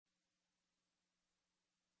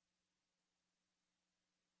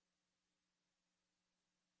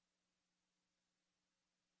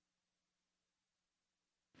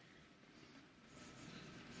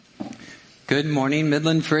Good morning,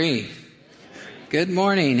 Midland Free. Good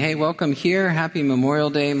morning. Hey, welcome here. Happy Memorial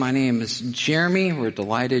Day. My name is Jeremy. We're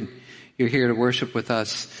delighted you're here to worship with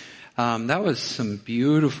us. That was some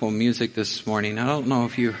beautiful music this morning. I don't know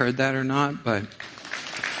if you heard that or not, but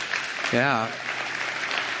yeah.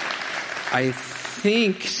 I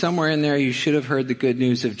think somewhere in there you should have heard the good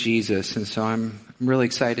news of Jesus. And so I'm really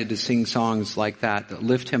excited to sing songs like that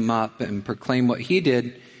lift him up and proclaim what he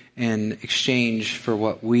did in exchange for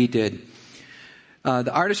what we did.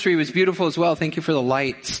 The artistry was beautiful as well. Thank you for the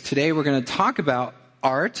lights. Today we're going to talk about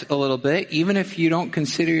art a little bit. Even if you don't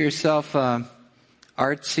consider yourself a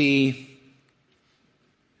artsy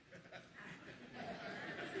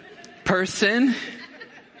person,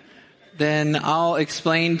 then I'll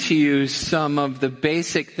explain to you some of the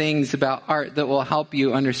basic things about art that will help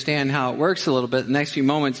you understand how it works a little bit in the next few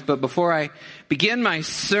moments. But before I begin my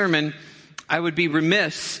sermon, I would be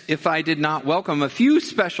remiss if I did not welcome a few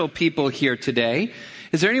special people here today.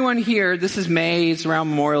 Is there anyone here, this is May, it's around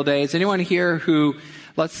Memorial Day, is anyone here who,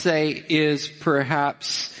 let's say, is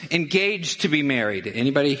perhaps engaged to be married?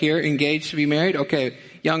 Anybody here engaged to be married? Okay,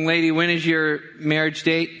 young lady, when is your marriage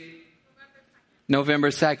date? November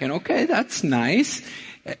 2nd. Okay, that's nice.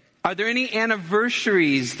 Are there any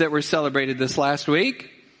anniversaries that were celebrated this last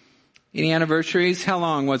week? Any anniversaries? How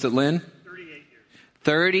long was it, Lynn?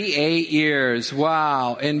 38 years.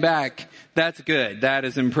 Wow. And back. That's good. That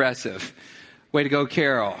is impressive. Way to go,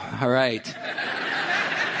 Carol. All right.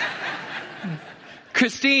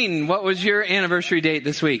 Christine, what was your anniversary date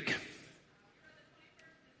this week?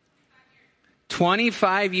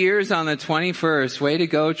 25 years on the 21st. Way to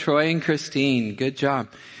go, Troy and Christine. Good job.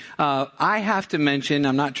 I have to mention,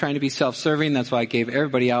 I'm not trying to be self-serving. That's why I gave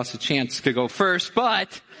everybody else a chance to go first.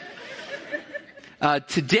 But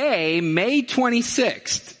today, May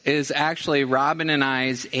 26th, is actually Robin and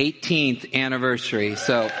I's 18th anniversary.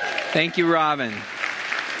 So, thank you, Robin.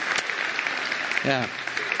 Yeah.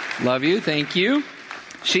 Love you. Thank you.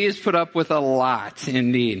 She has put up with a lot,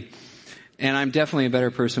 indeed. And I'm definitely a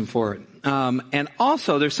better person for it. And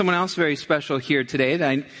also, there's someone else very special here today that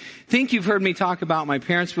I think you've heard me talk about my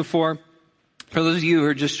parents before. For those of you who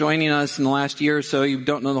are just joining us in the last year or so, you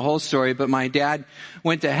don't know the whole story, but my dad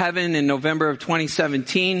went to heaven in November of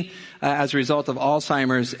 2017 as a result of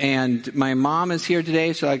Alzheimer's. And my mom is here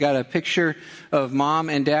today, so I got a picture of mom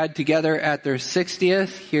and dad together at their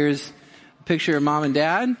 60th. Here's a picture of mom and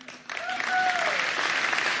dad.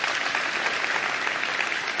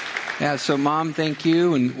 Yeah, so Mom, thank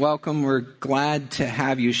you and welcome. We're glad to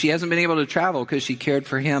have you. She hasn't been able to travel because she cared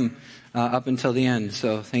for him up until the end,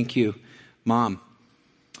 so thank you, Mom.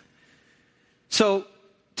 So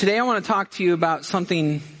today I want to talk to you about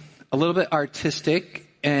something a little bit artistic,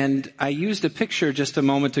 and I used a picture just a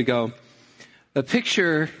moment ago. The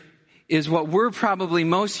picture is what we're probably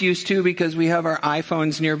most used to because we have our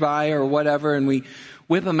iPhones nearby or whatever, and we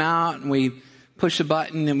whip them out and we push a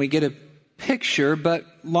button and we get a picture. But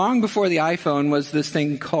long before the iPhone was this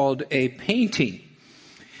thing called a painting.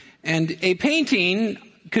 And a painting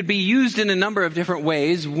could be used in a number of different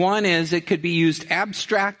ways. One is it could be used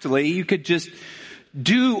abstractly. You could just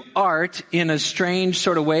do art in a strange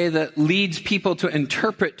sort of way that leads people to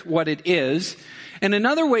interpret what it is. And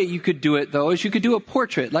another way you could do it, though, is you could do a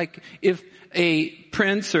portrait. Like if a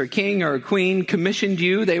prince or a king or a queen commissioned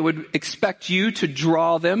you, they would expect you to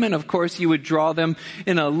draw them. And of course, you would draw them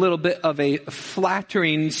in a little bit of a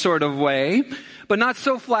flattering sort of way, but not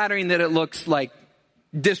so flattering that it looks like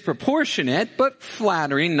disproportionate, but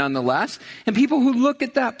flattering nonetheless. And people who look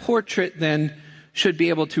at that portrait then should be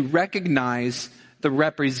able to recognize the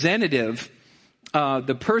representative,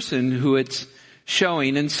 the person who it's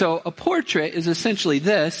showing. And so a portrait is essentially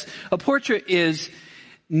this. A portrait is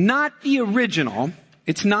not the original.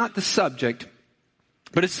 It's not the subject,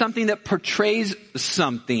 but it's something that portrays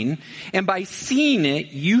something. And by seeing it,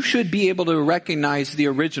 you should be able to recognize the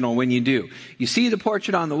original when you do. You see the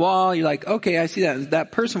portrait on the wall, you're like, okay, I see that.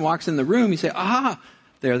 That person walks in the room, you say, aha,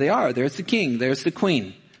 there they are. There's the king, there's the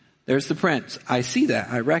queen, there's the prince. I see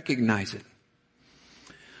that. I recognize it.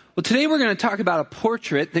 Well, today we're going to talk about a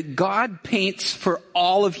portrait that God paints for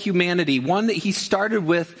all of humanity. One that he started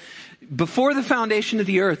with before the foundation of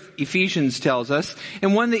the earth, Ephesians tells us,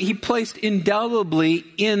 and one that he placed indelibly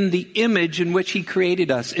in the image in which he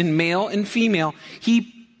created us. In male and female,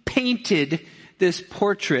 he painted this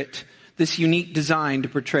portrait, this unique design to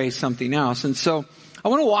portray something else. And so I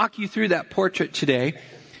want to walk you through that portrait today.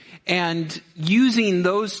 And using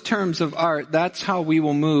those terms of art, that's how we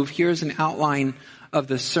will move. Here's an outline of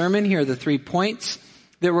the sermon. Here are the 3 points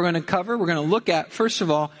that we're going to cover. We're going to look at, first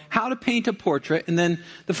of all, how to paint a portrait. And then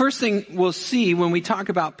the first thing we'll see when we talk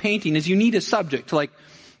about painting is you need a subject. Like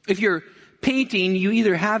if you're painting, you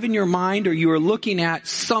either have in your mind or you are looking at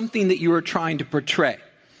something that you are trying to portray.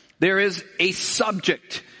 There is a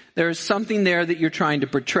subject. There is something there that you're trying to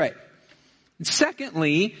portray. And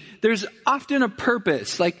secondly, there's often a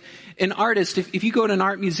purpose. Like an artist, if you go to an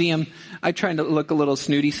art museum, I try to look a little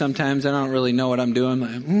snooty sometimes. I don't really know what I'm doing.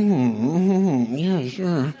 Like, yeah,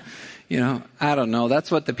 sure. You know, I don't know.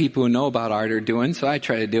 That's what the people who know about art are doing, so I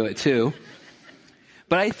try to do it too.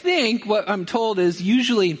 But I think what I'm told is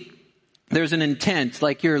usually there's an intent.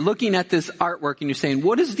 Like you're looking at this artwork and you're saying,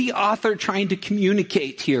 what is the author trying to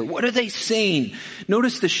communicate here? What are they saying?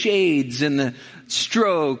 Notice the shades and the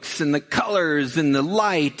strokes and the colors and the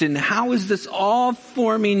light, and how is this all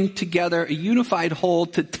forming together a unified whole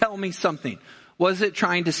to tell me something? What is it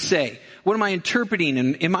trying to say? What am I interpreting?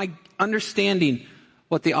 And am I understanding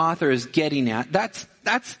what the author is getting at? That's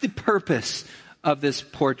the purpose of this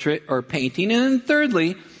portrait or painting. And then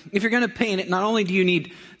thirdly, if you're going to paint it, not only do you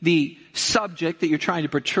need the subject that you're trying to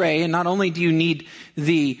portray, and not only do you need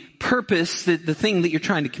the purpose, the thing that you're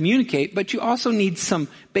trying to communicate, but you also need some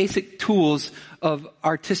basic tools of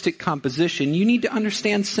artistic composition. You need to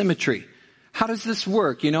understand symmetry. How does this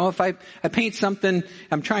work? You know, if I paint something,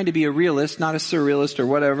 I'm trying to be a realist, not a surrealist or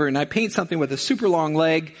whatever, and I paint something with a super long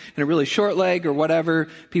leg and a really short leg or whatever,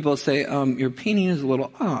 people say, your painting is a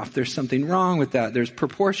little off. There's something wrong with that. There's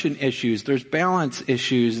proportion issues. There's balance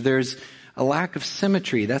issues. There's a lack of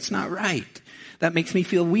symmetry. That's not right. That makes me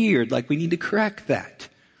feel weird, like we need to correct that.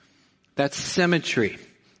 That's symmetry.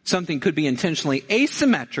 Something could be intentionally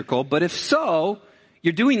asymmetrical, but if so,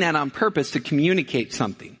 you're doing that on purpose to communicate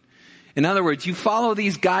something. In other words, you follow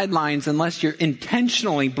these guidelines unless you're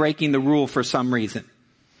intentionally breaking the rule for some reason.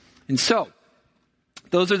 And so,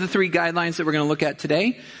 those are the three guidelines that we're going to look at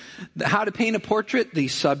today. How to paint a portrait, the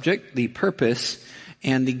subject, the purpose,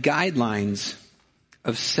 and the guidelines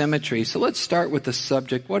of symmetry. So let's start with the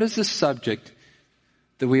subject. What is the subject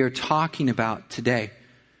that we are talking about today?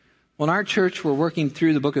 Well, in our church, we're working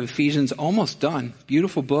through the book of Ephesians, almost done.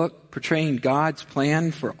 Beautiful book portraying God's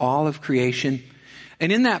plan for all of creation.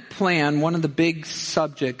 And in that plan, one of the big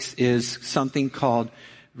subjects is something called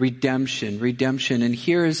redemption. Redemption. And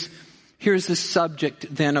here's the subject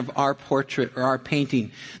then of our portrait or our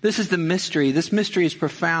painting. This is the mystery. This mystery is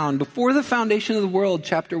profound. Before the foundation of the world,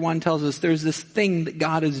 chapter 1 tells us there's this thing that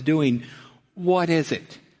God is doing. What is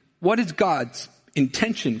it? What is God's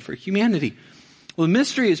intention for humanity? Well, the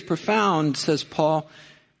mystery is profound, says Paul.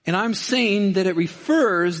 And I'm saying that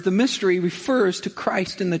the mystery refers to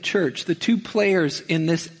Christ and the church. The two players in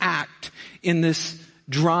this act, in this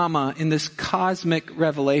drama, in this cosmic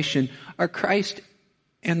revelation are Christ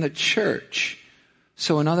and the church.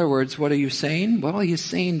 So in other words, what are you saying? Well, he's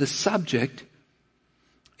saying the subject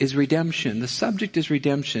is redemption. The subject is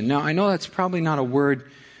redemption. Now, I know that's probably not a word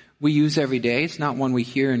we use every day. It's not one we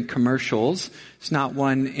hear in commercials. It's not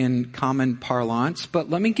one in common parlance. But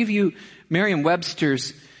let me give you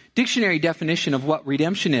Merriam-Webster's dictionary definition of what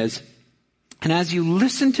redemption is. And as you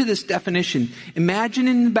listen to this definition, imagine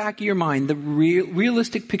in the back of your mind the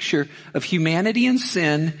realistic picture of humanity and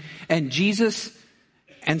sin and Jesus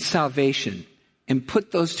and salvation, and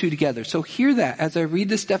put those two together. So hear that as I read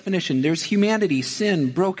this definition. There's humanity,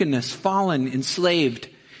 sin, brokenness, fallen, enslaved,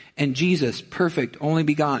 and Jesus, perfect, only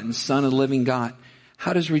begotten, Son of the living God.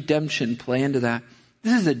 How does redemption play into that?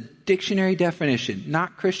 This is a dictionary definition,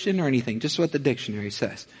 not Christian or anything, just what the dictionary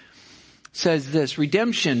says. It says this: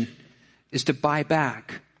 redemption is to buy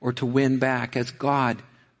back or to win back as God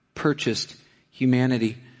purchased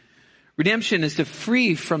humanity. Redemption is to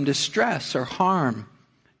free from distress or harm,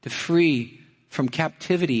 to free from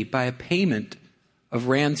captivity by a payment of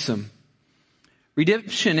ransom.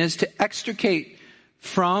 Redemption is to extricate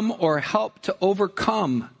from or help to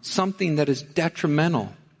overcome something that is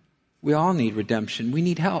detrimental. We all need redemption. We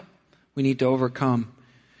need help. We need to overcome.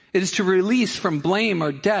 It is to release from blame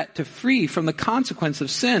or debt, to free from the consequence of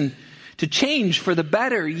sin, to change for the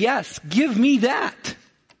better. Yes, give me that.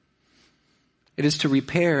 It is to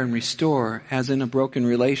repair and restore, as in a broken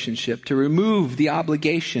relationship, to remove the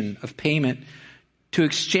obligation of payment, to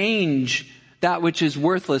exchange that which is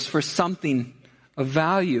worthless for something of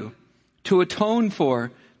value, to atone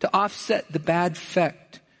for, to offset the bad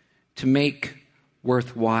effect, to make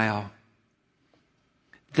worthwhile.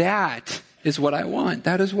 That is what I want.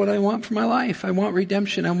 That is what I want for my life. I want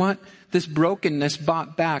redemption. I want this brokenness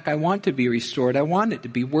bought back. I want to be restored. I want it to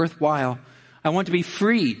be worthwhile. I want to be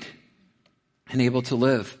freed and able to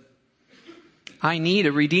live. I need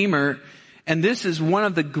a redeemer. And this is one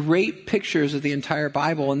of the great pictures of the entire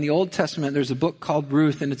Bible. In the Old Testament, there's a book called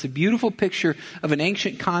Ruth, and it's a beautiful picture of an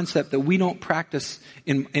ancient concept that we don't practice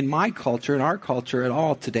in my culture, in our culture at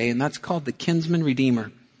all today, and that's called the kinsman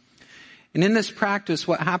redeemer. And in this practice,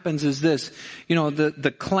 what happens is this,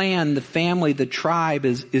 the clan, the family, the tribe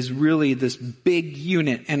is really this big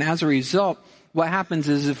unit. And as a result, what happens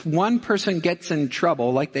is if one person gets in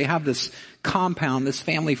trouble, like they have this compound, this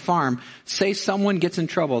family farm, say someone gets in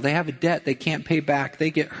trouble, they have a debt they can't pay back,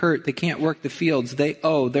 they get hurt, they can't work the fields,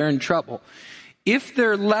 they're in trouble. If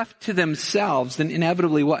they're left to themselves, then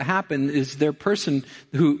inevitably what happened is their person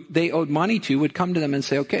who they owed money to would come to them and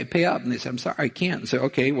say, okay, pay up. And they say, I'm sorry, I can't. And say,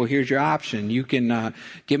 okay, well, here's your option. You can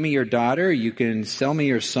give me your daughter, you can sell me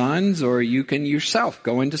your sons, or you can yourself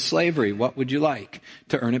go into slavery. What would you like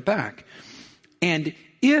to earn it back? And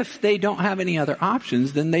if they don't have any other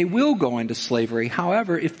options, then they will go into slavery.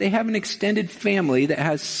 However, if they have an extended family that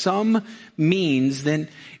has some means, then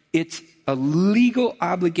it's a legal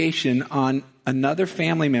obligation on another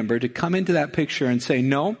family member to come into that picture and say,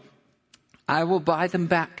 no, I will buy them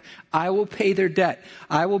back. I will pay their debt.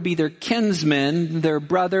 I will be their kinsman, their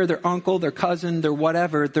brother, their uncle, their cousin, their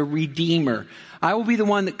whatever, the redeemer. I will be the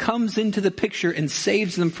one that comes into the picture and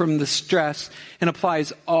saves them from the stress and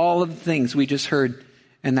applies all of the things we just heard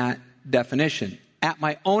in that definition. At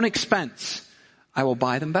my own expense, I will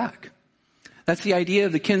buy them back. That's the idea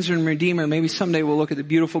of the kinsman redeemer. Maybe someday we'll look at the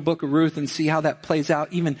beautiful book of Ruth and see how that plays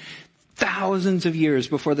out even thousands of years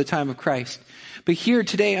before the time of Christ. But here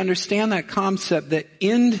today, understand that concept that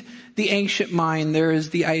in the ancient mind, there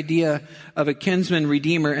is the idea of a kinsman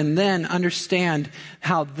redeemer, and then understand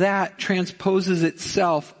how that transposes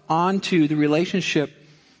itself onto the relationship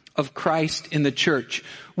of Christ in the church.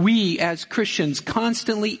 We as Christians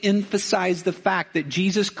constantly emphasize the fact that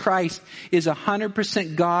Jesus Christ is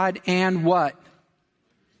 100% God and what?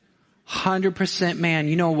 100% man.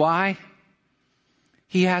 You know why?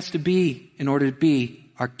 He has to be in order to be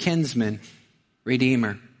our kinsman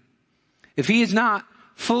redeemer. If he is not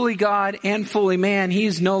fully God and fully man, he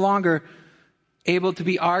is no longer able to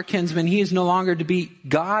be our kinsman. He is no longer to be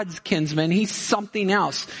God's kinsman. He's something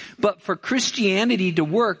else. But for Christianity to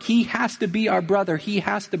work, he has to be our brother. He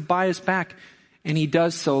has to buy us back. And he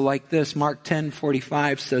does so like this. Mark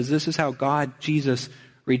 10:45 says, this is how God, Jesus,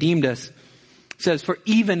 redeemed us. It says, for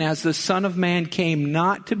even as the Son of Man came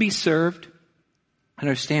not to be served,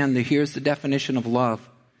 understand that here's the definition of love.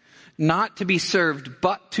 Not to be served,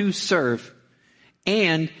 but to serve,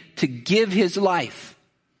 and to give his life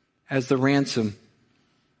as the ransom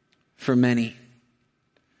for many.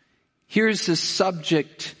 Here's the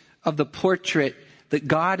subject of the portrait that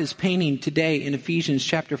God is painting today in Ephesians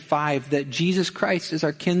chapter 5, that Jesus Christ is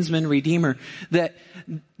our kinsman redeemer, that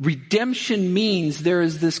redemption means there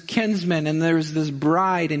is this kinsman and there's this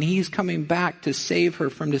bride, and he's coming back to save her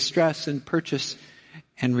from distress and purchase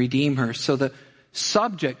and redeem her. So the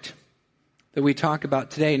subject that we talk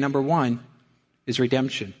about today, number one, is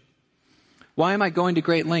redemption. Why am I going to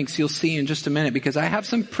great lengths? You'll see in just a minute, because I have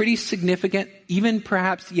some pretty significant, even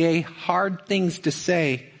perhaps, hard things to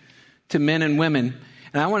say to men and women.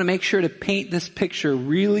 And I want to make sure to paint this picture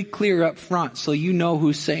really clear up front so you know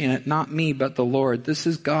who's saying it, not me, but the Lord. This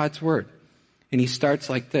is God's word. And he starts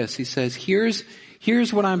like this. He says, here's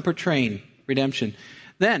what I'm portraying, redemption.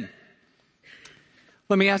 Then,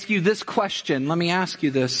 let me ask you this question. Let me ask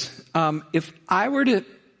you this. If I were to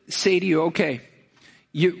say to you, okay,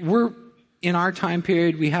 we're in our time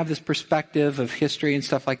period, we have this perspective of history and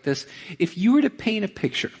stuff like this. If you were to paint a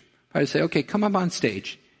picture, I would say, okay, come up on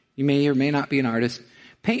stage. You may or may not be an artist.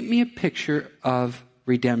 Paint me a picture of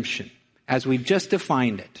redemption as we've just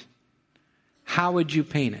defined it. How would you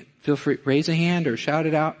paint it? Feel free, raise a hand or shout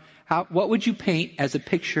it out. What would you paint as a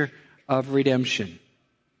picture of redemption?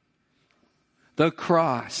 The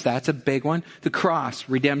cross, that's a big one. The cross,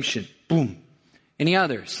 redemption. Boom. Any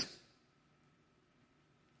others?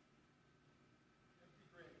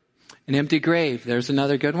 An empty grave. There's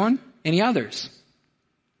another good one. Any others?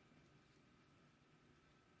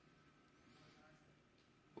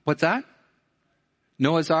 What's that?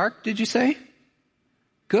 Noah's Ark, did you say?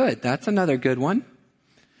 Good. That's another good one.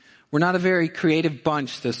 We're not a very creative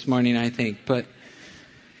bunch this morning, I think, but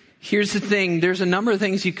here's the thing. There's a number of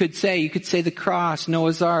things you could say. You could say the cross,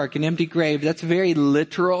 Noah's Ark, an empty grave. That's very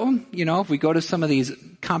literal. You know, if we go to some of these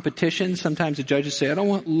competitions, sometimes the judges say, I don't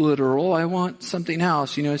want literal, I want something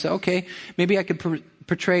else. You know, say, okay, maybe I could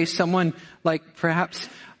portray someone like perhaps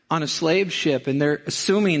on a slave ship, and they're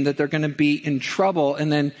assuming that they're going to be in trouble,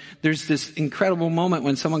 and then there's this incredible moment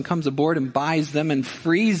when someone comes aboard and buys them and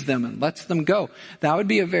frees them and lets them go. That would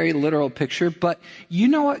be a very literal picture, but you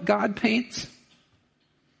know what God paints?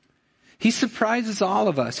 He surprises all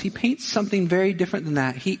of us. He paints something very different than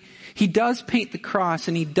that. He does paint the cross,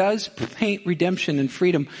 and he does paint redemption and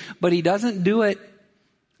freedom, but he doesn't do it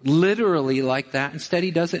literally like that. Instead,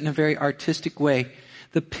 he does it in a very artistic way.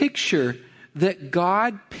 The picture that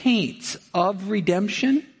God paints of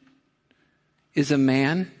redemption is a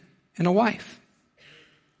man and a wife,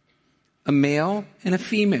 a male and a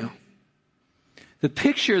female. The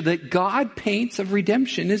picture that God paints of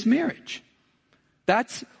redemption is marriage.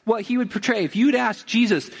 That's what he would portray. If you'd ask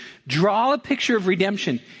Jesus, draw a picture of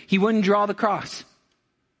redemption, he wouldn't draw the cross.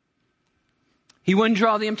 He wouldn't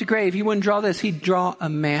draw the empty grave. He wouldn't draw this. He'd draw a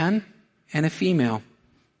man and a female,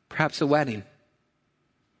 perhaps a wedding.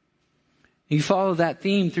 You follow that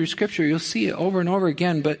theme through Scripture, you'll see it over and over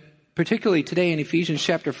again, but particularly today in Ephesians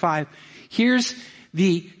chapter 5. Here's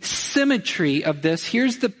the symmetry of this.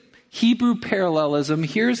 Here's the Hebrew parallelism.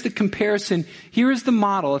 Here's the comparison. Here is the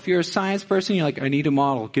model. If you're a science person, you're like, I need a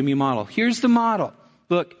model. Give me a model. Here's the model.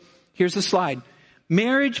 Look, here's the slide.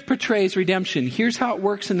 Marriage portrays redemption. Here's how it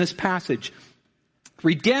works in this passage.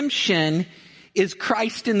 Redemption is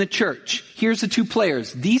Christ in the church. Here's the two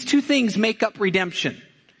players. These two things make up redemption.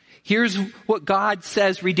 Here's what God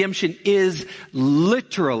says redemption is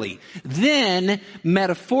literally. Then,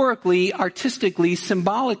 metaphorically, artistically,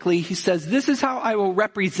 symbolically, he says, this is how I will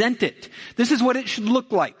represent it. This is what it should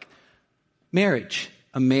look like. Marriage,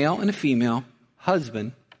 a male and a female,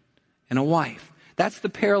 husband and a wife. That's the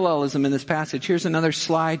parallelism in this passage. Here's another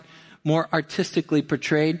slide, more artistically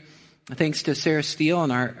portrayed. Thanks to Sarah Steele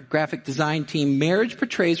and our graphic design team, marriage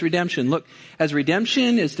portrays redemption. Look, as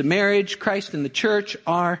redemption is to marriage, Christ and the church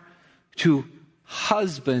are to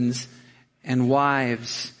husbands and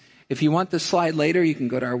wives. If you want the slide later, you can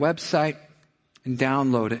go to our website and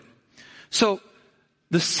download it. So,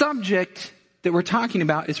 the subject that we're talking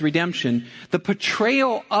about is redemption. The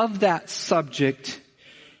portrayal of that subject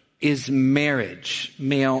is marriage,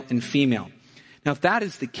 male and female. Now, if that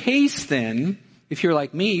is the case, then, if you're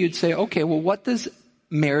like me, you'd say, okay, well, what does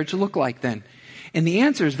marriage look like then? And the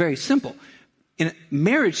answer is very simple.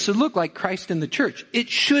 Marriage should look like Christ in the church. It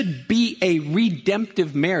should be a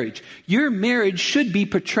redemptive marriage. Your marriage should be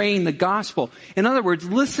portraying the gospel. In other words,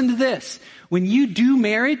 listen to this. When you do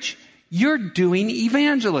marriage, you're doing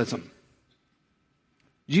evangelism.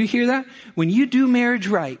 Did you hear that? When you do marriage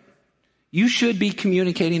right, you should be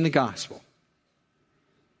communicating the gospel.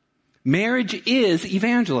 Marriage is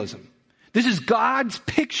evangelism. This is God's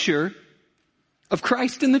picture of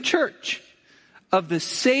Christ in the church, of the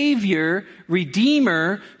Savior,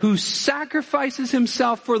 Redeemer, who sacrifices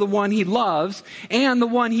himself for the one he loves, and the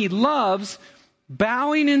one he loves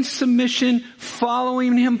bowing in submission,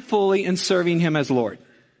 following him fully, and serving him as Lord.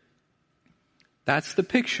 That's the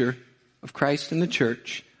picture of Christ in the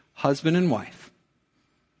church, husband and wife.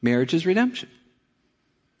 Marriage is redemption.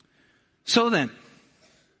 So then,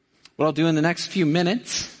 what I'll do in the next few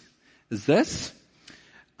minutes is this.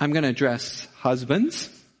 I'm going to address husbands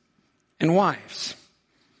and wives.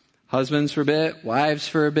 Husbands for a bit, wives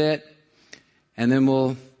for a bit, and then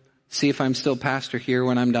we'll see if I'm still pastor here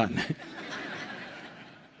when I'm done.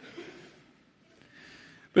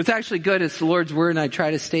 But it's actually good. It's the Lord's Word, and I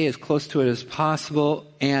try to stay as close to it as possible.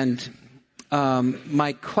 And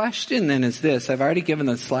my question then is this. I've already given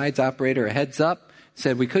the slides operator a heads up,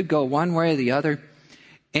 said we could go one way or the other.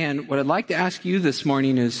 And what I'd like to ask you this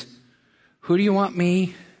morning is, who do you want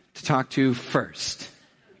me to talk to first?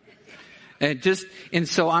 And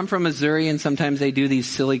so I'm from Missouri, and sometimes they do these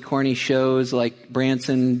silly, corny shows like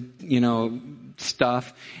Branson,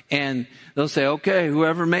 stuff. And they'll say, okay,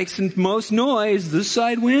 whoever makes the most noise, this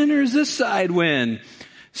side win or does this side win?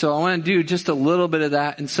 So I want to do just a little bit of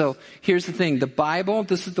that. And so here's the thing. The Bible,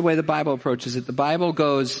 this is the way the Bible approaches it. The Bible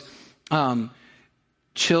goes,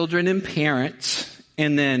 children and parents,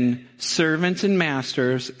 and then servants and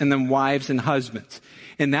masters, and then wives and husbands.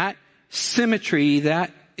 And that symmetry,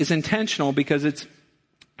 that is intentional because it's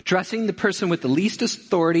addressing the person with the least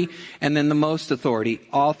authority and then the most authority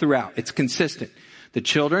all throughout. It's consistent. The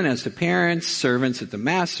children as to parents, servants as to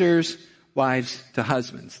masters, wives to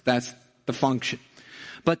husbands. That's the function.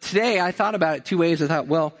 But today I thought about it two ways. I thought,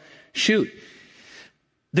 well, shoot.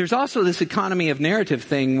 There's also this economy of narrative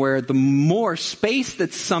thing where the more space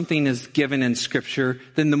that something is given in Scripture,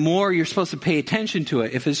 then the more you're supposed to pay attention to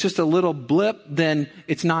it. If it's just a little blip, then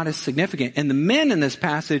it's not as significant. And the men in this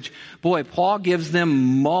passage, boy, Paul gives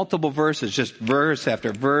them multiple verses, just verse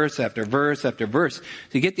after verse after verse after verse.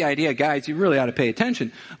 To get the idea, guys, you really ought to pay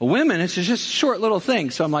attention. Women, it's just a short little thing.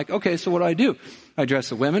 So I'm like, okay, so what do? I address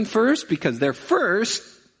the women first because they're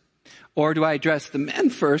first. Or do I address the men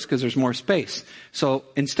first because there's more space? So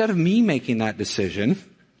instead of me making that decision,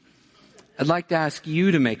 I'd like to ask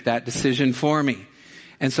you to make that decision for me.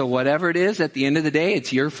 And so whatever it is, at the end of the day,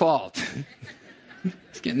 it's your fault.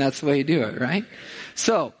 That's the way you do it, right?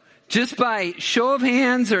 So Just by show of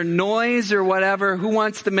hands or noise or whatever, who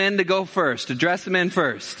wants the men to go first? Address the men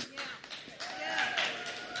first.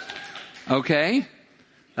 Okay.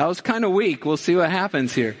 That was kind of weak. We'll see what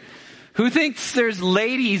happens here. Who thinks there's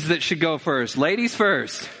ladies that should go first? Ladies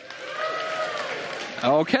first.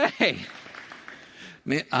 Okay.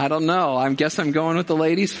 I don't know. I guess I'm going with the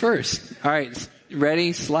ladies first. All right.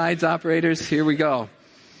 Ready? Slides, operators. Here we go.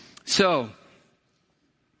 So,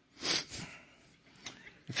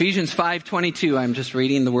 Ephesians 5:22. I'm just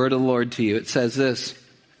reading the word of the Lord to you. It says this.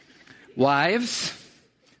 Wives,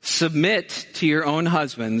 submit to your own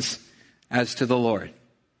husbands as to the Lord.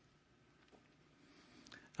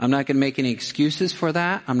 I'm not going to make any excuses for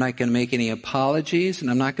that. I'm not going to make any apologies, and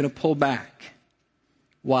I'm not going to pull back.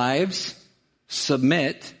 Wives,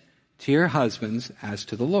 submit to your husbands as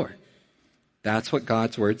to the Lord. That's what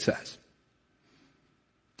God's word says.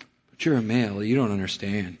 But you're a male. You don't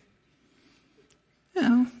understand.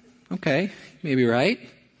 Yeah, okay, maybe right.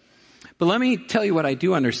 But let me tell you what I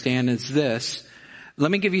do understand is this. Let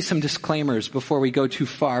me give you some disclaimers before we go too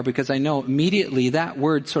far, because I know immediately that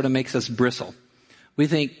word sort of makes us bristle. We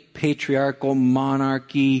think patriarchal,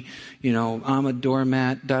 monarchy, I'm a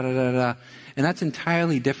doormat, da-da-da-da. And that's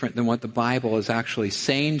entirely different than what the Bible is actually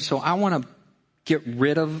saying. So I want to get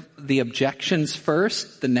rid of the objections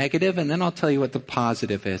first, the negative, and then I'll tell you what the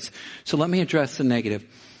positive is. So let me address the negative.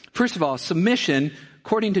 First of all, submission,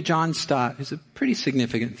 according to John Stott, who's a pretty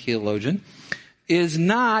significant theologian, is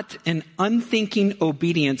not an unthinking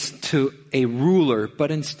obedience to a ruler,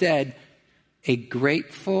 but instead a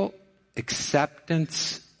grateful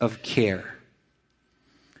acceptance of care.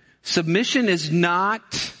 Submission is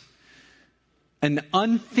not an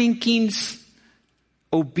unthinking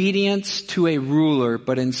obedience to a ruler,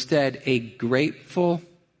 but instead a grateful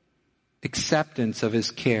acceptance of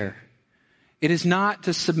his care. It is not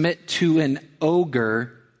to submit to an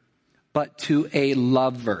ogre, but to a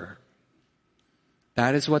lover.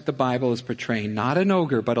 That is what the Bible is portraying. Not an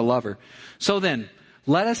ogre, but a lover. So then,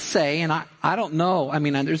 let us say, and I don't know,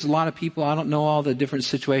 there's a lot of people, I don't know all the different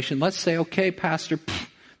situations. Let's say, okay, Pastor,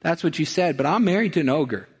 that's what you said, but I'm married to an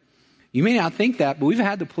ogre. You may not think that, but we've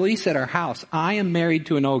had the police at our house. I am married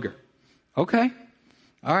to an ogre. Okay.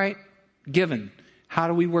 All right. Given. How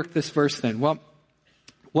do we work this verse then? Well,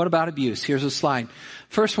 what about abuse? Here's a slide.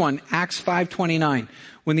 First one, Acts 5:29.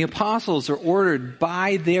 When the apostles are ordered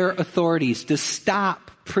by their authorities to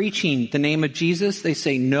stop preaching the name of Jesus, they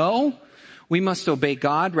say, no, we must obey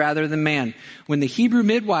God rather than man. When the Hebrew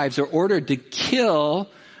midwives are ordered to kill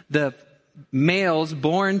the males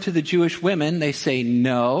born to the Jewish women, they say,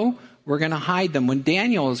 no, we're going to hide them. When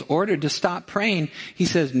Daniel is ordered to stop praying, he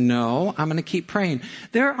says, no, I'm going to keep praying.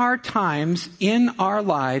 There are times in our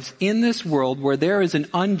lives, in this world, where there is an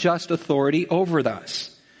unjust authority over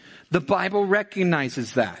us. The Bible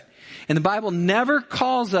recognizes that. And the Bible never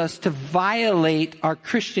calls us to violate our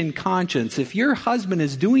Christian conscience. If your husband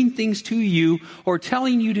is doing things to you or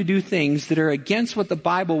telling you to do things that are against what the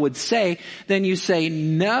Bible would say, then you say,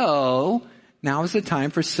 no, now is the time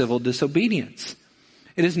for civil disobedience.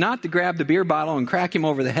 It is not to grab the beer bottle and crack him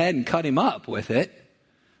over the head and cut him up with it.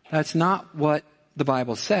 That's not what the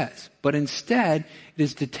Bible says. But instead, it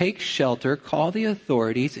is to take shelter, call the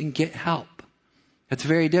authorities, and get help. That's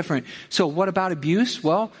very different. So what about abuse?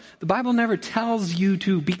 Well, the Bible never tells you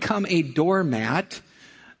to become a doormat.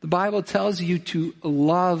 The Bible tells you to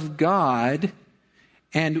love God.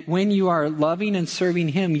 And when you are loving and serving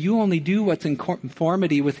Him, you only do what's in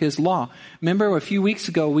conformity with His law. Remember a few weeks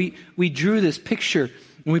ago, we drew this picture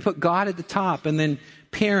and we put God at the top and then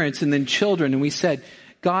parents and then children. And we said,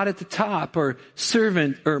 God at the top, or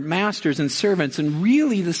servant, or masters and servants. And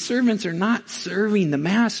really the servants are not serving the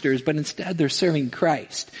masters, but instead they're serving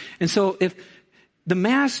Christ. And so if the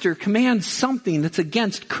master commands something that's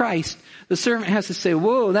against Christ, the servant has to say,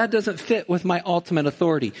 whoa, that doesn't fit with my ultimate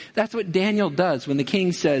authority. That's what Daniel does when the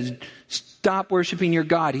king says, stop worshiping your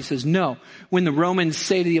God. He says, no. When the Romans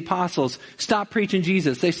say to the apostles, stop preaching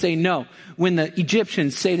Jesus, they say no. When the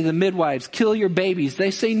Egyptians say to the midwives, kill your babies,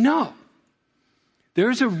 they say no.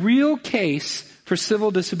 There's a real case for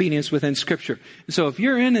civil disobedience within Scripture. So if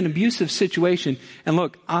you're in an abusive situation, and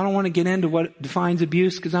look, I don't want to get into what defines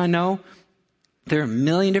abuse, because I know there are a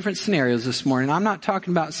million different scenarios this morning. I'm not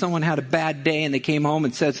talking about someone had a bad day and they came home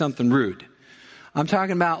and said something rude. I'm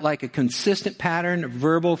talking about like a consistent pattern of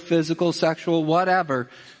verbal, physical, sexual, whatever,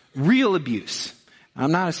 real abuse.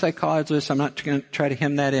 I'm not a psychologist. I'm not going to try to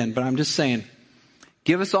hem that in, but I'm just saying,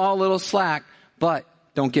 give us all a little slack, but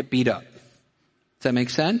don't get beat up. Does that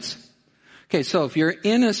make sense? Okay, so if you're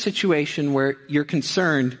in a situation where you're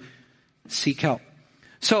concerned, seek help.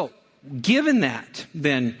 So, given that,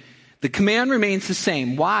 then, The command remains the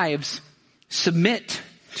same. Wives, submit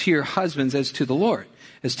to your husbands as to the Lord.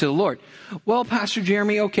 Well, Pastor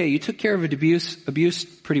Jeremy, okay, you took care of abuse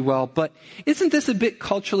pretty well, but isn't this a bit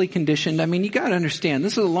culturally conditioned? I mean, you gotta understand,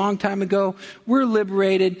 this is a long time ago. We're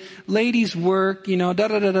liberated. Ladies work,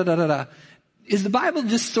 da-da-da-da-da-da-da. Is the Bible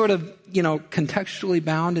just sort of, contextually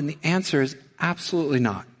bound? And the answer is absolutely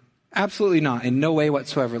not. Absolutely not. In no way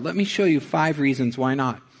whatsoever. Let me show you 5 reasons why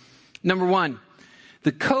not. Number 1,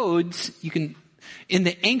 the codes, in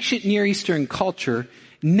the ancient Near Eastern culture,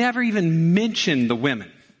 never even mention the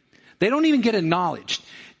women. They don't even get acknowledged.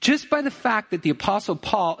 Just by the fact that the Apostle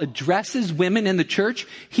Paul addresses women in the church,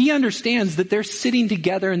 he understands that they're sitting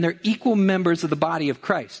together and they're equal members of the body of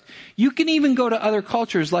Christ. You can even go to other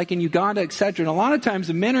cultures like in Uganda, etc. And a lot of times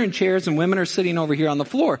the men are in chairs and women are sitting over here on the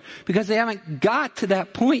floor because they haven't got to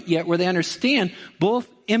that point yet where they understand both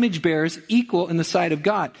image bearers equal in the sight of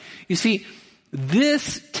God. You see,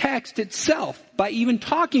 this text itself, by even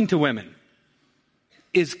talking to women,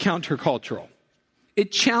 is countercultural.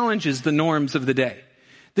 It challenges the norms of the day.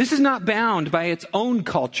 This is not bound by its own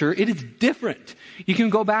culture. It is different. You can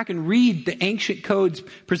go back and read the ancient codes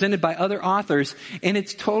presented by other authors, and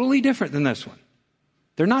it's totally different than this one.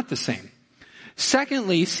 They're not the same.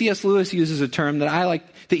 Secondly, C.S. Lewis uses a term that I like,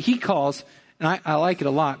 that he calls, and I like it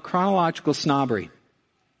a lot, chronological snobbery.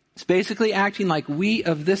 It's basically acting like we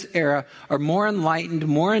of this era are more enlightened,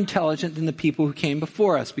 more intelligent than the people who came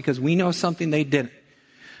before us because we know something they didn't.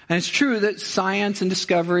 And it's true that science and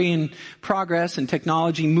discovery and progress and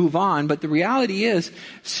technology move on, but the reality is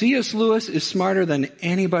C.S. Lewis is smarter than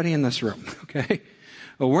anybody in this room, okay?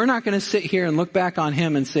 Well, we're not going to sit here and look back on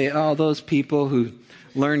him and say, oh, those people who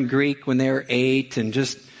learned Greek when they were 8 and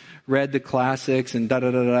just read the classics and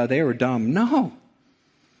da-da-da-da, they were dumb. No.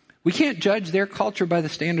 We can't judge their culture by the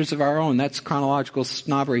standards of our own. That's chronological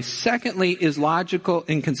snobbery. Secondly is logical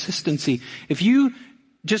inconsistency. If you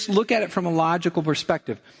just look at it from a logical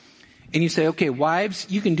perspective, and you say, okay, wives,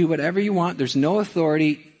 you can do whatever you want. There's no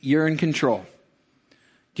authority. You're in control.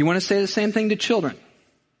 Do you want to say the same thing to children?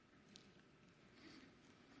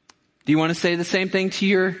 Do you want to say the same thing to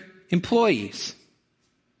your employees?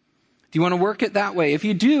 Do you want to work it that way? If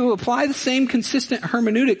you do, apply the same consistent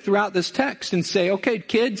hermeneutic throughout this text and say, okay,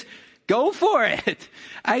 kids, go for it.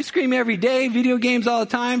 Ice cream every day, video games all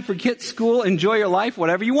the time, forget school, enjoy your life,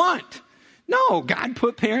 whatever you want. No, God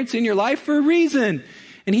put parents in your life for a reason.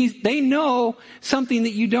 And they know something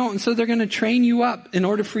that you don't, and so they're going to train you up in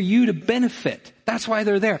order for you to benefit. That's why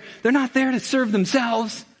they're there. They're not there to serve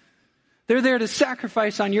themselves. They're there to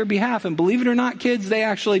sacrifice on your behalf. And believe it or not, kids, they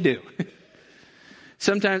actually do.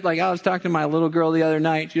 Sometimes, like I was talking to my little girl the other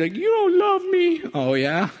night. She's like, you don't love me. Oh,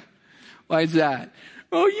 yeah? Why is that?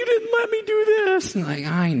 Oh, you didn't let me do this. And like,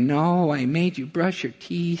 I know. I made you brush your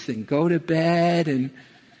teeth and go to bed. And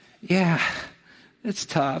yeah, it's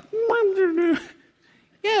tough.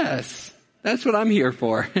 Yes, that's what I'm here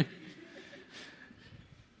for.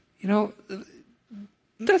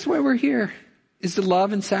 That's why we're here, is to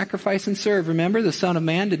love and sacrifice and serve. Remember, the Son of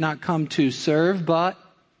Man did not come to serve, but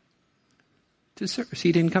to serve.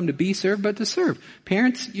 He didn't come to be served, but to serve.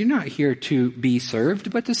 Parents, you're not here to be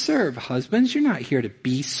served, but to serve. Husbands, you're not here to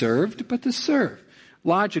be served, but to serve.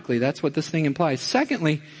 Logically, that's what this thing implies.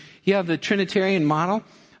 Secondly, you have the Trinitarian model,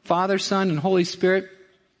 Father, Son, and Holy Spirit.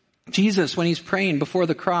 Jesus, when he's praying before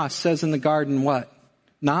the cross, says in the garden what?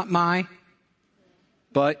 Not my,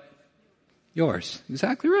 but yours.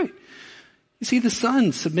 Exactly right. You see the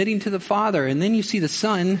Son submitting to the Father, and then you see the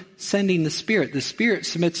Son sending the Spirit. The Spirit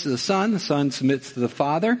submits to the Son submits to the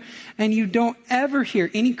Father, and you don't ever hear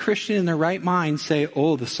any Christian in their right mind say,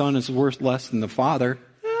 oh, the Son is worth less than the Father.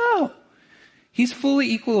 No. He's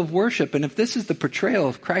fully equal of worship, and if this is the portrayal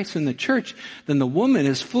of Christ in the church, then the woman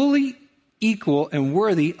is fully equal and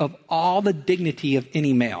worthy of all the dignity of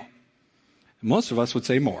any male. And most of us would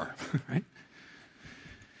say more, right?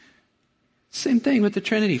 Same thing with the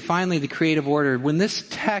Trinity. Finally, the creative order. When this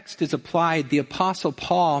text is applied, the Apostle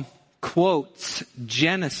Paul quotes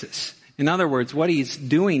Genesis. In other words, what he's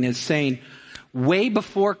doing is saying, way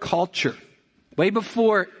before culture, way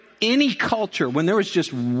before any culture, when there was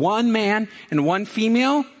just one man and one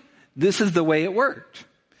female, this is the way it worked.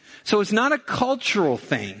 So it's not a cultural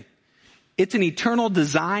thing. It's an eternal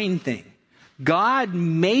design thing. God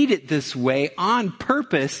made it this way on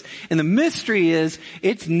purpose. And the mystery is,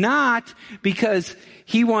 it's not because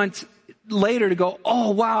he wants later to go,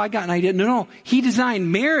 oh, wow, I got an idea. No. He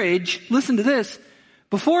designed marriage, listen to this,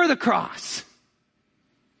 before the cross.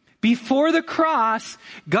 Before the cross,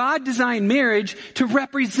 God designed marriage to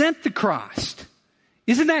represent the cross.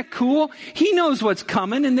 Isn't that cool? He knows what's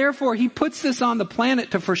coming, and therefore he puts this on the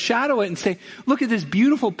planet to foreshadow it and say, look at this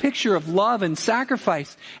beautiful picture of love and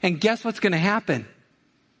sacrifice. And guess what's going to happen?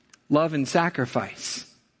 Love and sacrifice.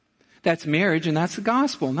 That's marriage, and that's the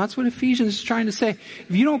gospel. And that's what Ephesians is trying to say.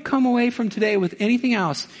 If you don't come away from today with anything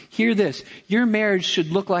else, hear this. Your marriage should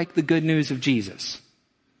look like the good news of Jesus.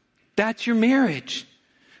 That's your marriage.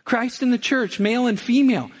 Christ and the church, male and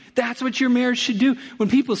female. That's what your marriage should do. When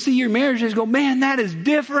people see your marriage, they go, man, that is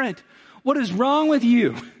different. What is wrong with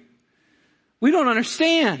you? We don't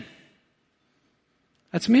understand.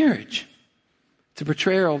 That's marriage. It's a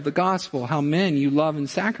portrayal of the gospel, how men you love and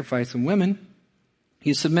sacrifice, and women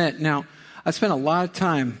you submit. Now, I spent a lot of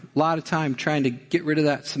time trying to get rid of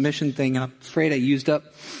that submission thing, and I'm afraid I used up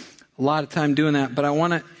a lot of time doing that, but I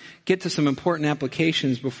want to get to some important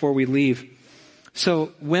applications before we leave.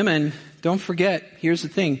 So women, don't forget, here's the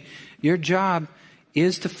thing. Your job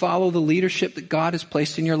is to follow the leadership that God has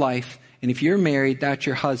placed in your life. And if you're married, that's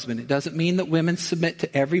your husband. It doesn't mean that women submit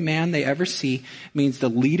to every man they ever see. It means the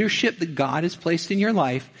leadership that God has placed in your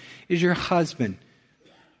life is your husband.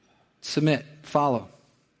 Submit, follow.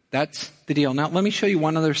 That's the deal. Now, let me show you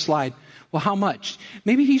one other slide. Well, how much?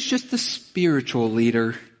 Maybe he's just the spiritual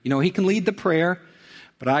leader. You know, he can lead the prayer,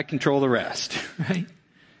 but I control the rest, right?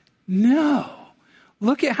 No.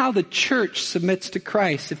 Look at how the church submits to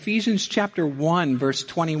Christ. Ephesians chapter 1, verse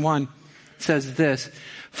 21 says this,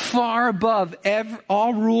 far above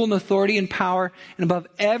all rule and authority and power, and above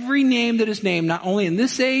every name that is named, not only in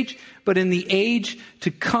this age, but in the age to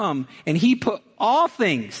come. And he put all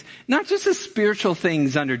things, not just the spiritual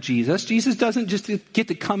things, under Jesus. Jesus doesn't just get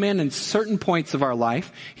to come in certain points of our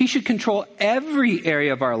life. He should control every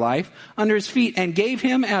area of our life under his feet, and gave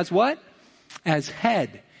him as what? As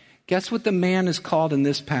head. Guess what the man is called in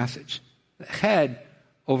this passage? The head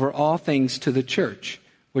over all things to the church,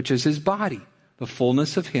 which is his body, the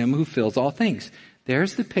fullness of him who fills all things.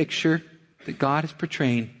 There's the picture that God is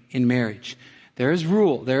portraying in marriage. There is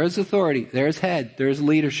rule, there is authority, there is head, there is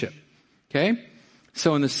leadership. Okay?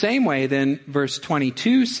 So in the same way, then, verse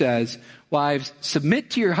 22 says, wives,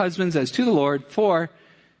 submit to your husbands as to the Lord, for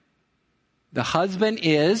the husband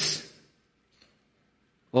is,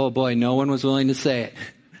 oh boy, no one was willing to say it.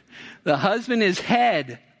 The husband is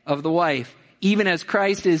head of the wife, even as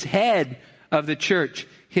Christ is head of the church,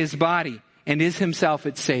 his body, and is himself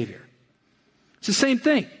its Savior. It's the same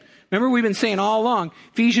thing. Remember, we've been saying all along,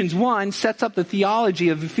 Ephesians 1 sets up the theology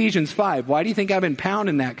of Ephesians 5. Why do you think I've been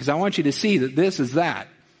pounding that? Because I want you to see that this is that.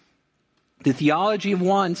 The theology of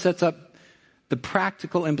 1 sets up the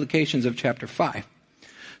practical implications of chapter 5.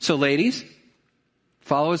 So ladies,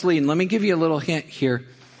 follow his lead. And let me give you a little hint here.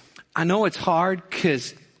 I know it's hard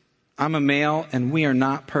because I'm a male and we are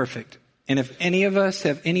not perfect. And if any of us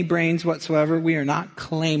have any brains whatsoever, we are not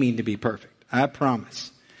claiming to be perfect. I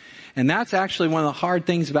promise. And that's actually one of the hard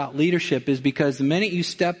things about leadership, is because the minute you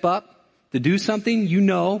step up to do something, you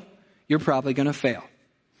know you're probably going to fail.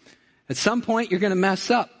 At some point, you're going to mess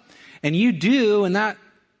up. And you do, and that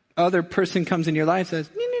other person comes in your life and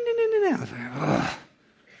says, no.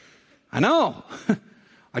 I know.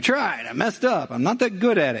 I tried. I messed up. I'm not that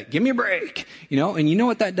good at it. Give me a break. You know, and you know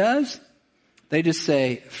what that does? They just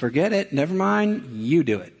say, forget it. Never mind. You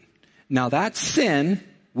do it. Now that's sin.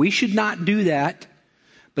 We should not do that.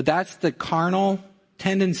 But that's the carnal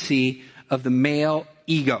tendency of the male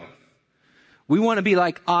ego. We want to be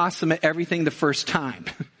like awesome at everything the first time.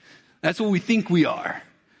 That's what we think we are.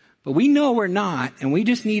 But we know we're not. And we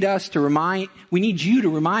just need we need you to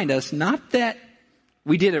remind us, not that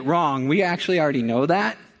we did it wrong. We actually already know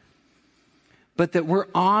that. But that we're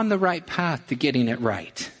on the right path to getting it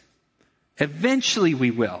right. Eventually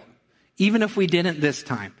we will. Even if we didn't this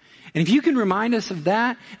time. And if you can remind us of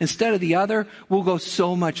that instead of the other, we'll go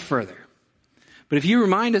so much further. But if you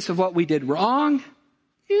remind us of what we did wrong,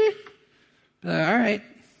 all right.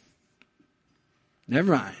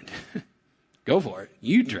 Never mind. Go for it.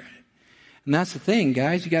 You try it. And that's the thing,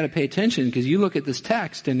 guys. You got to pay attention, because you look at this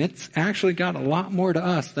text and it's actually got a lot more to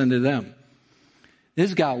us than to them.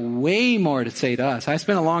 This has got way more to say to us. I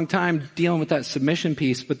spent a long time dealing with that submission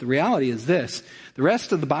piece, but the reality is this. The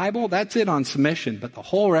rest of the Bible, that's it on submission, but the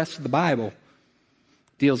whole rest of the Bible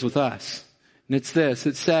deals with us. And it's this.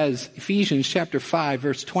 It says, Ephesians chapter 5,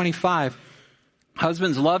 verse 25,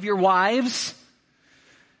 husbands, love your wives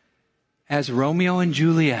as Romeo and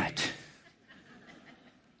Juliet.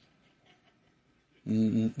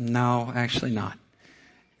 No, actually not.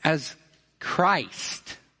 As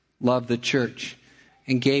Christ loved the church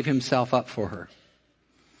and gave himself up for her.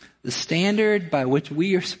 The standard by which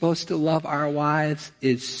we are supposed to love our wives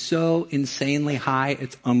is so insanely high,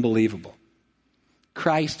 it's unbelievable.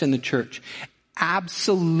 Christ and the church.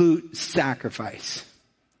 absolute sacrifice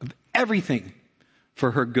of everything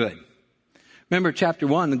for her good. Remember chapter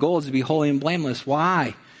 1, the goal is to be holy and blameless.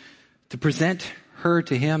 Why? To present her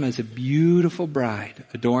to him as a beautiful bride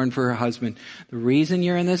adorned for her husband. The reason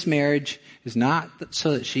you're in this marriage is not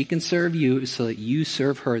so that she can serve you, it's so that you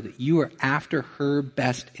serve her, that you are after her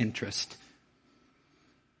best interest.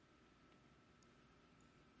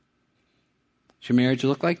 Does your marriage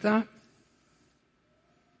look like that?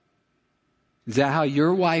 Is that how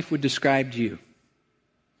your wife would describe you?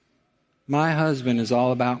 My husband is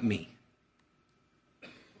all about me.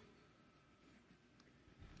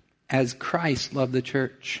 As Christ loved the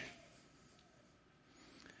church.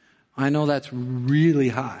 I know that's really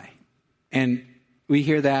high. And we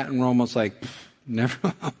hear that and we're almost like,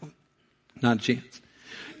 never, not a chance.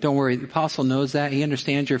 Don't worry, the apostle knows that. He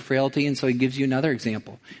understands your frailty, and so he gives you another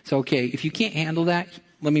example. So, okay, if you can't handle that,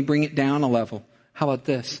 let me bring it down a level. How about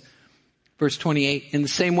this? Verse 28, in the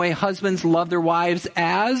same way, husbands love their wives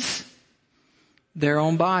as their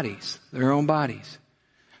own bodies. Their own bodies.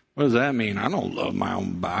 What does that mean? I don't love my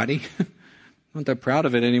own body. I'm not that proud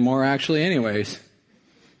of it anymore, actually, anyways.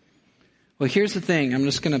 Well, here's the thing. I'm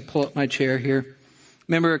just going to pull up my chair here.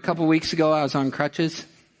 Remember a couple weeks ago, I was on crutches?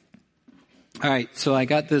 All right, so I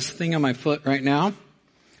got this thing on my foot right now.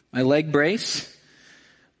 My leg brace.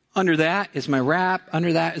 Under that is my wrap.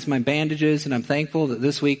 Under that is my bandages. And I'm thankful that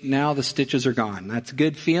this week now the stitches are gone. That's a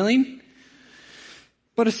good feeling.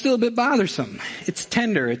 But it's still a bit bothersome. It's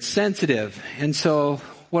tender. It's sensitive. And so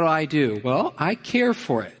what do? Well, I care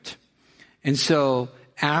for it. And so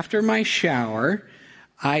after my shower,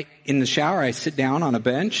 in the shower, I sit down on a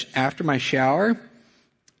bench. After my shower,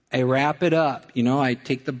 I wrap it up. You know, I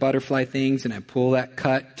take the butterfly things and I pull that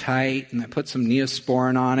cut tight and I put some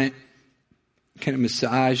Neosporin on it. Kind of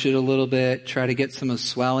massage it a little bit, try to get some of the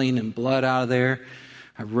swelling and blood out of there.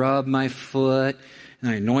 I rub my foot and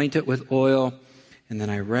I anoint it with oil. And then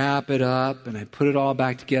I wrap it up and I put it all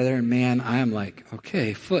back together. And man, I am like,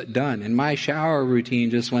 okay, foot done. And my shower routine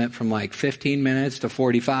just went from like 15 minutes to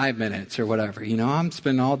 45 minutes or whatever. You know, I'm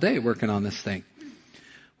spending all day working on this thing.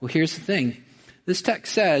 Well, here's the thing. This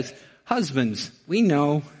text says, husbands, we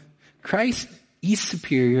know Christ, he's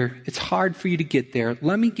superior. It's hard for you to get there.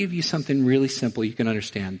 Let me give you something really simple you can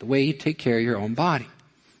understand. The way you take care of your own body.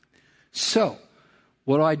 So,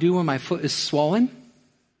 what do I do when my foot is swollen?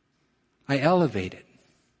 I elevate it.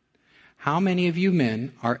 How many of you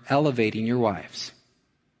men are elevating your wives?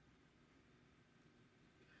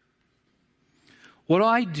 What do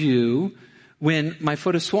I do when my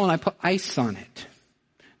foot is swollen? I put ice on it.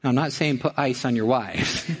 Now, I'm not saying put ice on your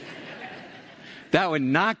wives. That would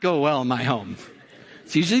not go well in my home.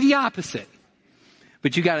 It's usually the opposite.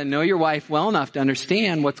 But you got to know your wife well enough to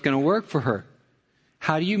understand what's going to work for her.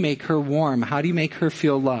 How do you make her warm? How do you make her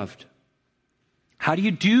feel loved? How do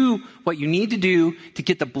you do what you need to do to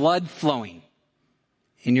get the blood flowing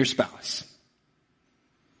in your spouse?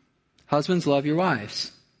 Husbands, love your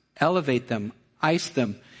wives. Elevate them. Ice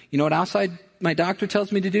them. You know what else my doctor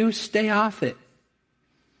tells me to do? Stay off it.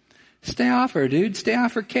 Stay off her, dude. Stay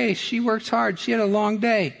off her case. She works hard. She had a long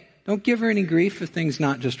day. Don't give her any grief if things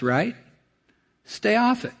not just right. Stay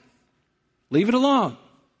off it. Leave it alone.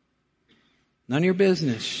 None of your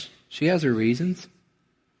business. She has her reasons.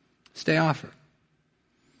 Stay off her.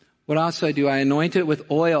 What else do I do? I anoint it with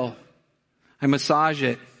oil. I massage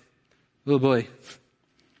it. Oh boy.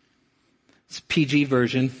 It's a PG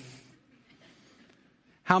version.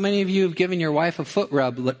 How many of you have given your wife a foot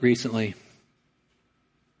rub recently?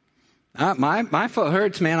 My foot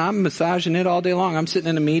hurts, man. I'm massaging it all day long. I'm sitting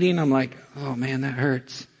in a meeting. I'm like, oh man, that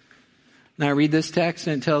hurts. And I read this text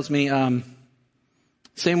and it tells me,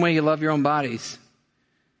 same way you love your own bodies.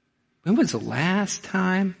 When was the last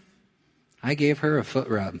time I gave her a foot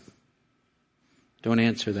rub? Don't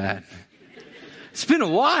answer that. It's been a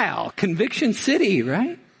while. Conviction City,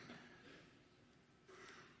 right?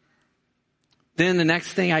 Then the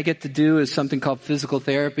next thing I get to do is something called physical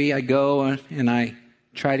therapy. I go and I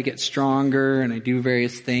try to get stronger and I do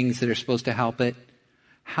various things that are supposed to help it.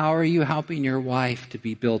 How are you helping your wife to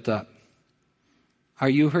be built up? Are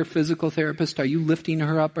you her physical therapist? Are you lifting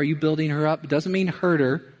her up? Are you building her up? It doesn't mean hurt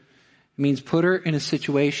her. It means put her in a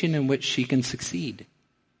situation in which she can succeed.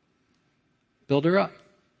 Build her up.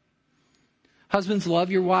 Husbands, love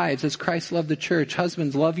your wives as Christ loved the church.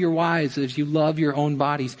 Husbands, love your wives as you love your own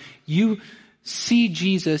bodies. You see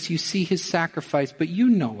Jesus, you see his sacrifice, but you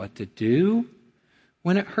know what to do.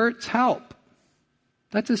 When it hurts, help.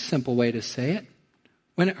 That's a simple way to say it.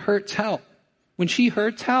 When it hurts, help. When she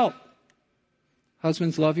hurts, help.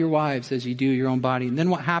 Husbands, love your wives as you do your own body. And then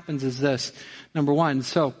what happens is this. Number one,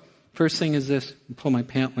 so first thing is this. Pull my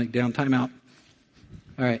pant leg down. Time out.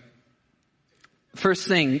 All right. First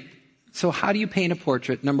thing, so how do you paint a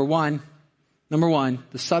portrait? Number one,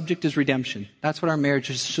 the subject is redemption. That's what our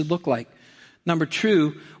marriages should look like. Number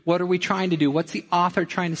two, what are we trying to do? What's the author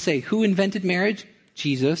trying to say? Who invented marriage?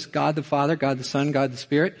 Jesus, God the Father, God the Son, God the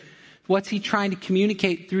Spirit. What's he trying to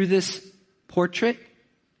communicate through this portrait?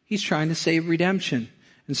 He's trying to say redemption.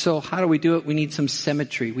 And so how do we do it? We need some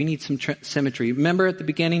symmetry. We need some symmetry. Remember at the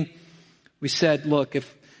beginning, we said, look,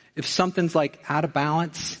 if something's like out of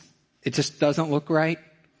balance, it just doesn't look right.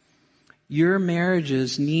 Your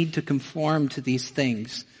marriages need to conform to these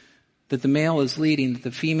things. That the male is leading, that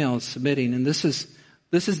the female is submitting. And this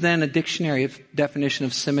is then a dictionary definition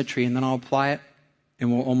of symmetry, and then I'll apply it,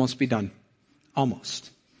 and we'll almost be done. Almost.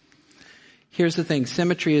 Here's the thing.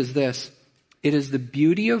 Symmetry is this. It is the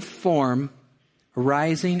beauty of form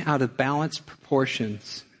arising out of balanced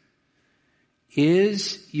proportions.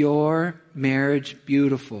 Is your marriage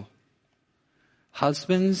beautiful?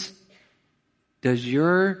 Husbands, does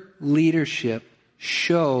your leadership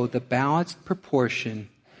show the balanced proportion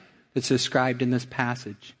that's described in this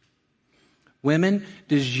passage? Women,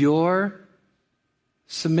 does your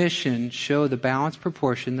submission show the balanced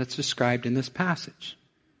proportion that's described in this passage?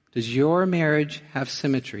 Does your marriage have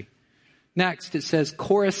symmetry? Next, it says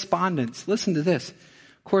correspondence. Listen to this.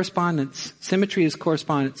 Correspondence. Symmetry is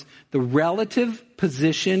correspondence. The relative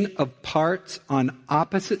position of parts on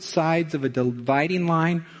opposite sides of a dividing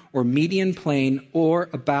line or median plane or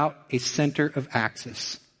about a center of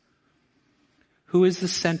axis. Who is the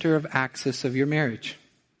center of axis of your marriage?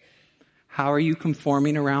 How are you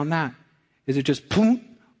conforming around that? Is it just, boom,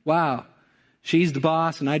 wow, she's the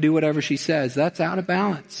boss and I do whatever she says? That's out of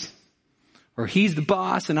balance. Or he's the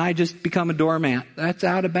boss and I just become a doormat. That's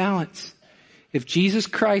out of balance. If Jesus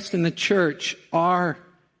Christ and the church are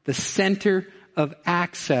the center of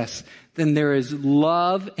access, then there is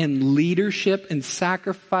love and leadership and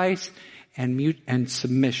sacrifice and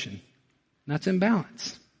submission. And that's in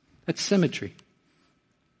balance. That's symmetry.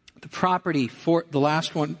 The property for the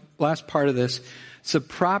last part of this. So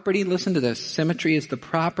property, listen to this. Symmetry is the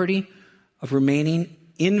property of remaining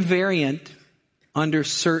invariant under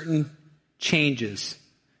certain changes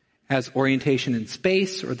as orientation in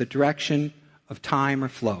space or the direction of time or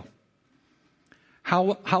flow.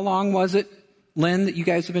 How long was it, Lynn, that you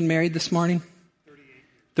guys have been married this morning?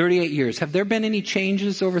 38 years. Have there been any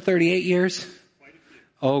changes over 38 years? Quite a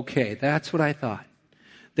few. Okay, that's what I thought.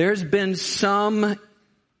 There's been some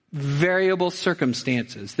variable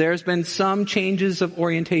circumstances. There's been some changes of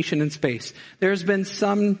orientation in space. There's been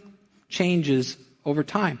some changes over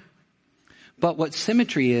time. But what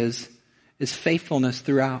symmetry is faithfulness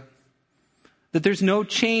throughout. That there's no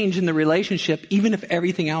change in the relationship even if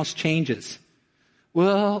everything else changes.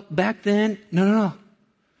 Well, back then, no.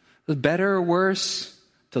 It was better or worse,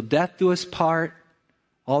 till death do us part,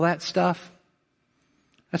 all that stuff.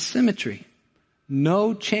 That's symmetry.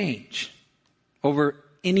 No change over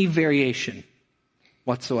any variation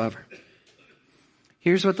whatsoever.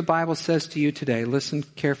 Here's what the Bible says to you today. Listen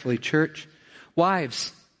carefully, church.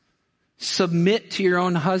 Wives, submit to your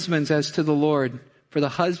own husbands as to the Lord. For the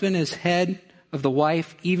husband is head of the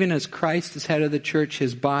wife, even as Christ is head of the church,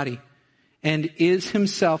 his body, and is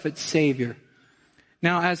himself its Savior.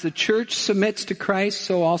 Now, as the church submits to Christ,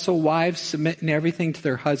 so also wives submit in everything to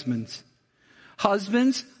their husbands.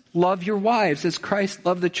 Husbands, love your wives as Christ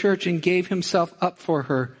loved the church and gave himself up for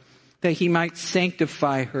her, that he might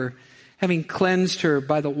sanctify her, having cleansed her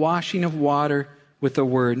by the washing of water with the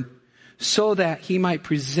word, so that he might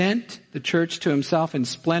present the church to himself in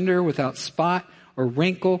splendor, without spot or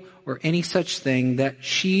wrinkle or any such thing, that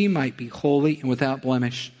she might be holy and without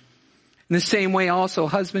blemish. In the same way also,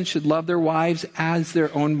 husbands should love their wives as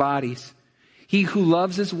their own bodies. He who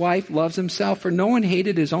loves his wife loves himself, for no one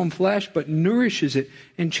hated his own flesh, but nourishes it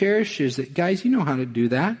and cherishes it. Guys, you know how to do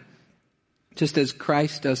that. Just as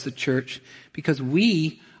Christ does the church, because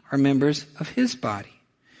we are members of his body.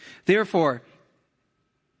 Therefore,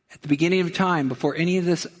 at the beginning of time, before any of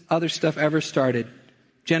this other stuff ever started,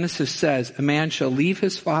 Genesis says, a man shall leave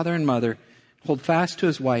his father and mother, hold fast to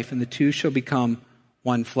his wife, and the two shall become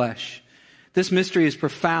one flesh. This mystery is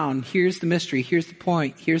profound. Here's the mystery. Here's the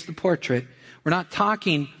point. Here's the portrait. We're not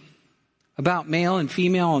talking about male and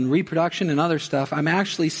female and reproduction and other stuff. I'm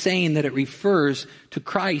actually saying that it refers to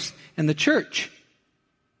Christ and the church.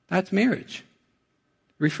 That's marriage.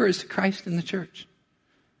 It refers to Christ and the church.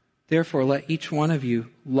 Therefore, let each one of you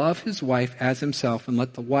love his wife as himself, and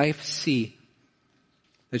let the wife see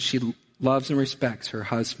that she loves and respects her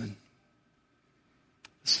husband.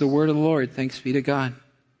 This is the word of the Lord. Thanks be to God.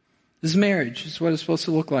 This is marriage. This is what it's supposed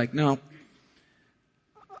to look like. Now,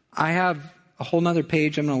 I have a whole nother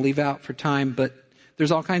page I'm going to leave out for time, but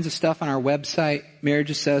There's all kinds of stuff on our website, marriage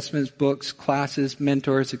assessments, books, classes,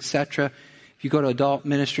 mentors, etc. If you go to adult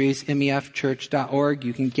ministries, mefchurch.org,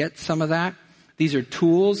 you can get some of that. These are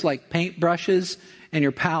tools like paint brushes and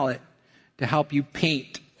your palette to help you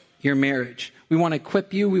paint your marriage. We want to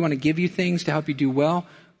equip you. We want to give you things to help you do well.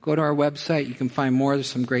 Go to our website. You can find more. There's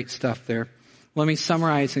some great stuff there. Let me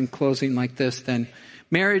summarize in closing like this then.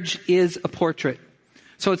 Marriage is a portrait.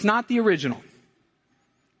 So it's not the original,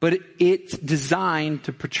 but it's designed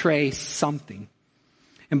to portray something.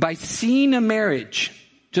 And by seeing a marriage,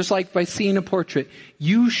 just like by seeing a portrait,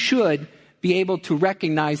 you should be able to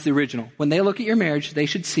recognize the original. When they look at your marriage, they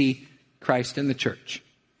should see Christ in the church.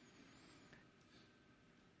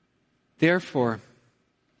 Therefore,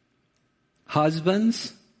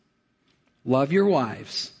 husbands, love your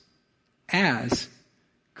wives as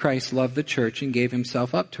Christ loved the church and gave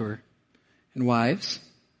himself up to her. And wives,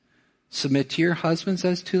 submit to your husbands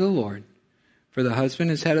as to the Lord. For the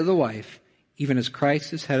husband is head of the wife, even as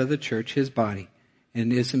Christ is head of the church, his body,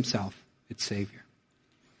 and is himself its Savior.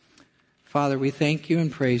 Father, we thank you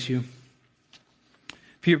and praise you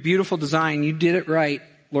for your beautiful design. You did it right.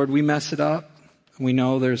 Lord, we mess it up. We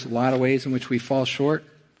know there's a lot of ways in which we fall short.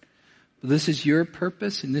 But this is your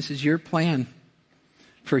purpose and this is your plan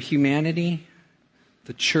for humanity,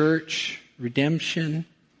 the church, redemption,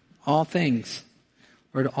 all things.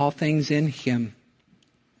 Lord, all things in him.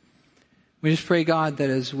 We just pray, God, that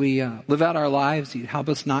as we live out our lives, you'd help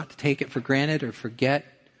us not to take it for granted or forget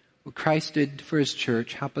what Christ did for his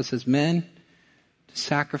church. Help us as men to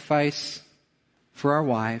sacrifice for our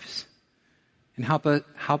wives. And help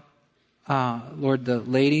Lord, the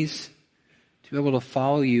ladies to be able to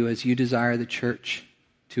follow you as you desire the church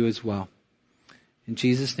to as well. In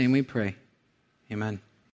Jesus' name we pray. Amen.